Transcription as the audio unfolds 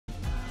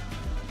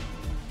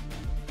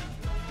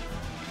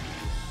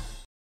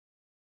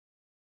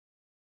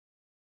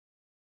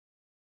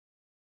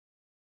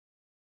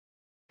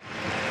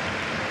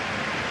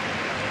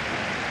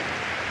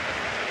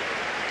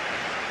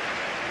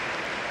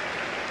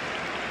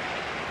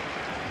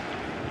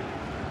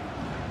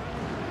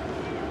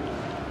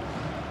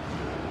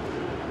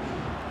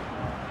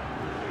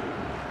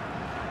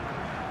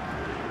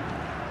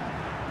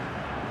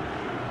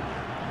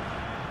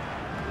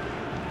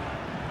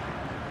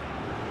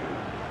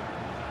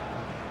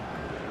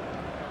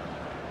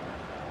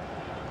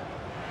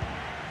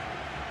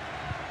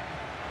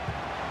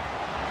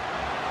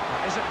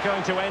not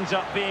going to end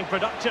up being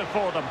productive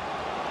for them.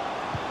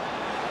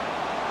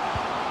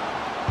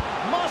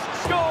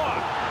 Must score!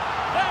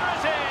 There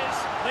it is!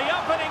 The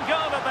opening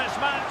goal of this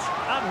match,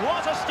 and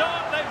what a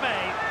start they've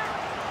made.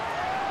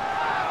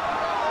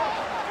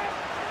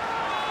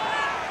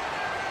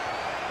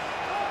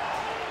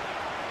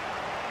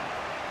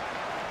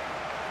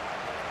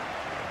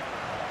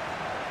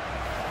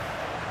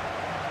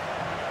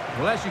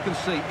 Well, as you can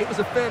see, it was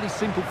a fairly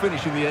simple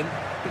finish in the end,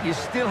 but you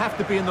still have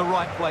to be in the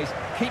right place,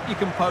 keep your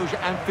composure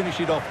and finish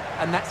it off,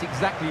 and that's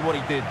exactly what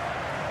he did.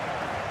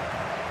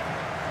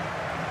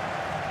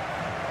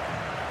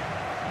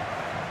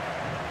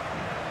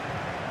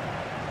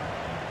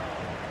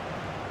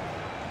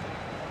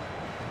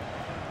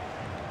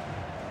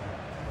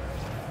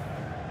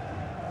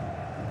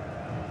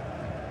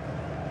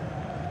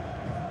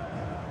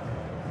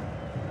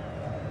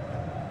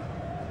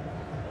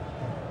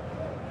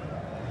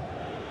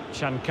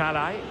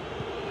 Chancalay.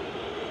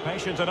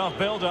 Patient enough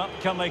build-up.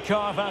 Can they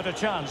carve out a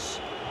chance?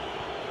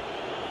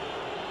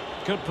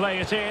 Could play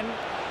it in.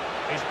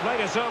 He's played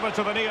it over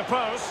to the near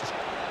post.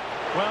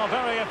 Well,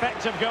 very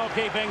effective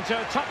goalkeeping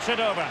to touch it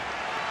over.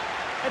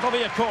 It'll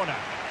be a corner.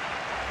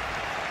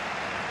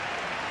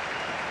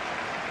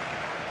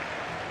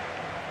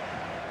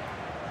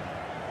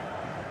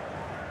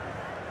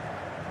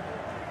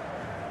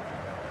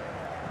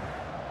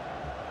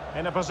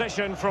 In a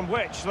position from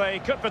which they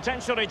could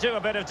potentially do a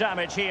bit of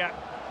damage here.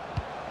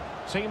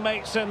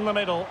 Teammates in the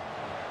middle.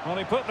 Well,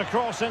 he put the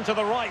cross into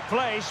the right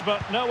place, but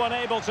no one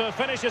able to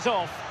finish it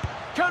off.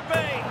 Could be!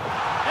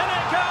 In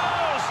it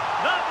goes!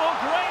 That will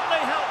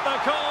greatly help the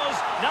cause.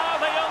 Now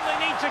they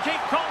only need to keep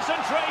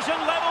concentration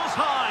levels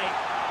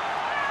high.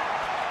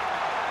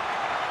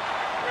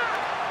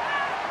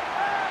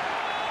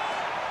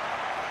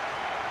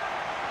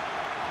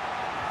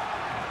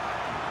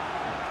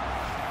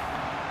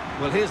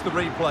 Well, here's the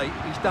replay.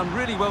 He's done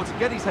really well to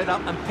get his head up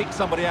and pick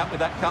somebody out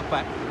with that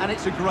cutback. And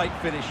it's a great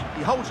finish.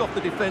 He holds off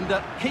the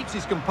defender, keeps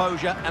his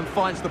composure and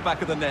finds the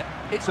back of the net.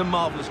 It's a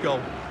marvellous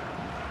goal.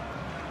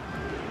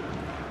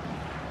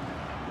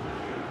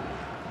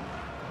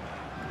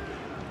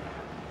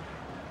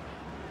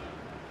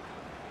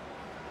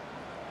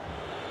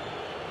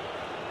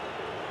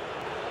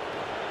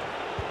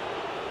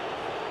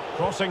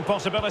 Crossing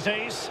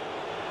possibilities.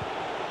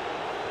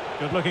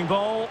 Good-looking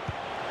ball.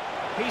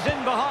 He's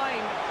in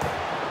behind.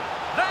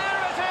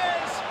 There it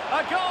is!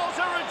 A goal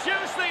to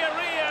reduce the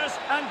arrears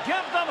and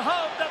give them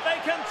hope that they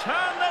can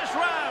turn this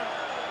round.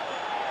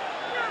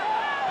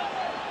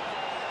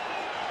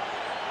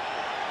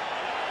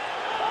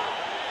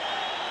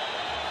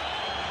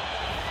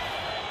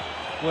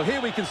 Well, here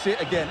we can see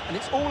it again, and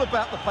it's all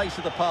about the pace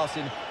of the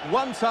passing.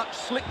 One touch,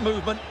 slick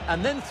movement,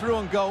 and then through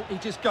on goal, he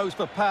just goes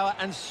for power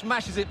and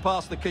smashes it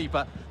past the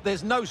keeper.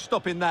 There's no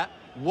stopping that.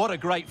 What a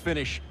great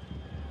finish.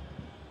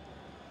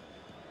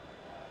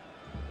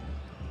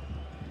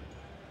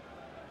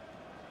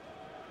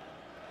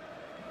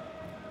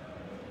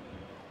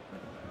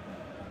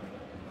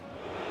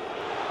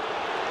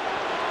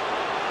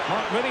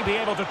 Might really be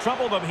able to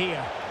trouble them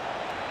here.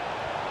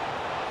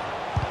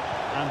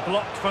 And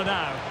blocked for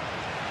now.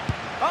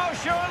 Oh,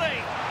 surely!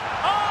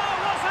 Oh,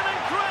 what an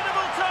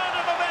incredible turn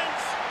of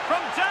events!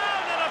 From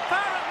down and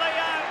apparently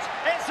out,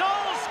 it's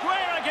all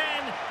square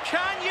again.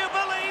 Can you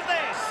believe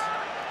this?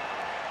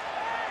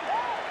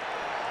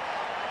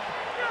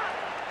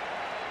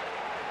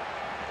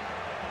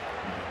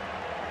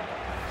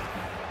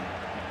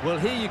 Well,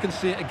 here you can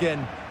see it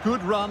again.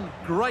 Good run,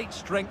 great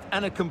strength,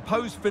 and a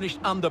composed finish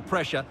under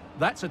pressure.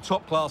 That's a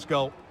top-class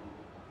goal.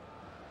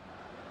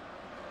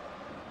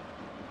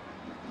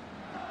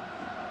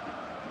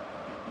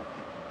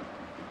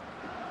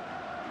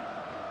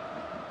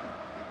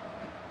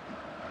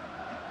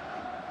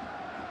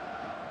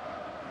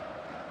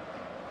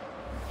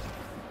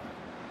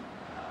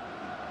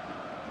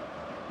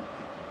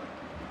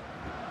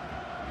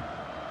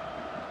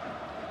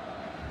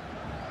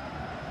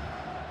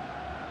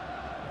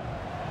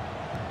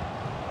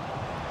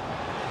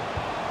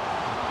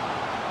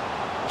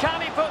 Can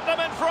he put them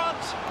in front?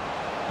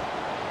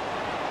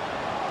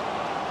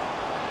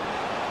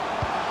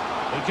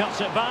 He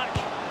cuts it back.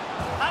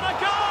 And a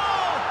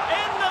goal!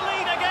 In the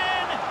lead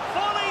again!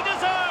 Fully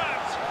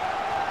deserved!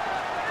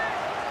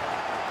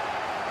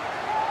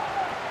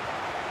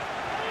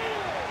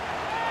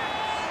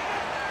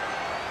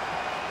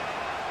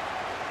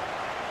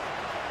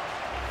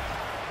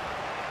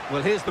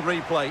 Well, here's the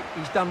replay.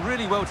 He's done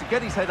really well to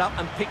get his head up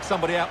and pick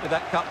somebody out with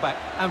that cutback.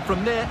 And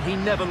from there, he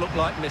never looked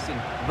like missing.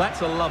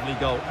 That's a lovely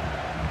goal.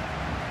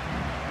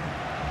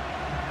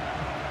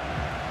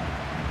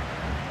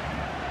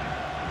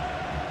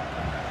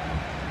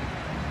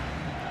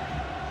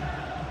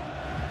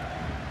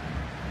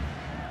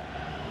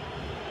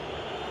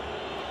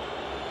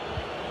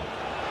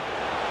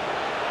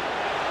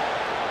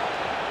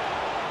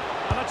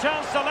 And a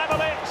chance to level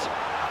it.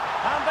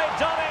 And they've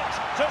done it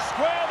to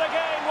square the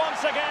game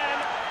once again.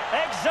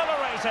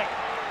 Exhilarating.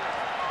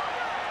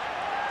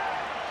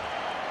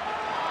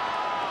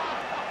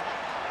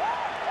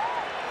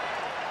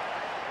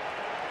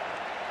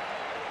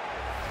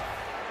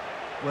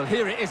 Well,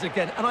 here it is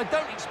again, and I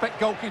don't expect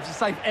goalkeepers to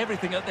save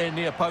everything at their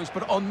near post,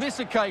 but on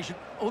this occasion,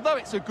 although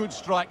it's a good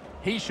strike,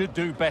 he should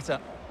do better.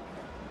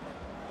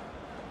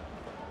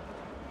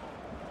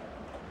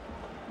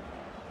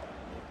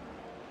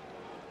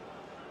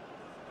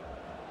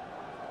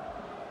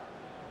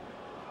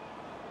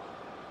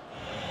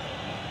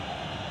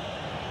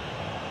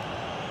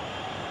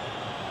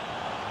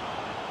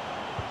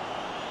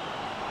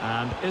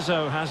 And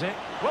Izzo has it.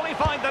 Will he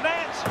find the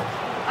net?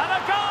 And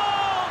a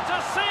goal to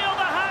seal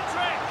the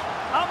hat-trick!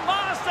 A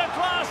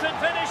masterclass in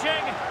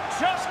finishing.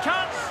 Just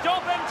can't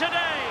stop him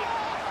today.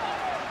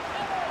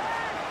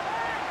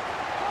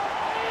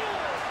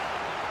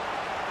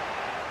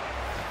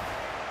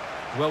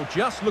 Well,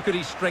 just look at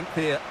his strength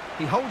here.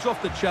 He holds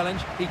off the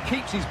challenge, he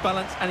keeps his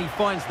balance, and he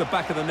finds the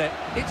back of the net.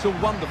 It's a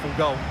wonderful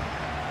goal.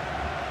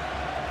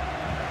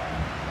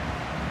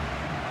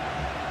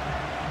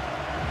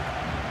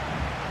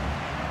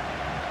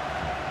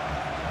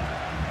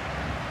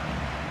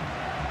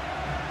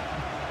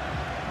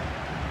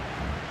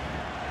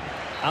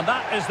 And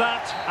that is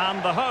that,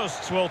 and the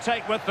hosts will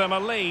take with them a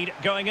lead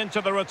going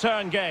into the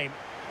return game.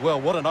 Well,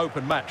 what an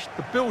open match.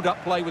 The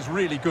build-up play was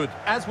really good,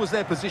 as was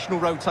their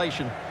positional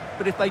rotation.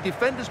 But if they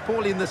defend as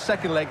poorly in the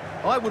second leg,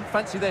 I wouldn't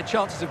fancy their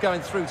chances of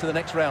going through to the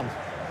next round.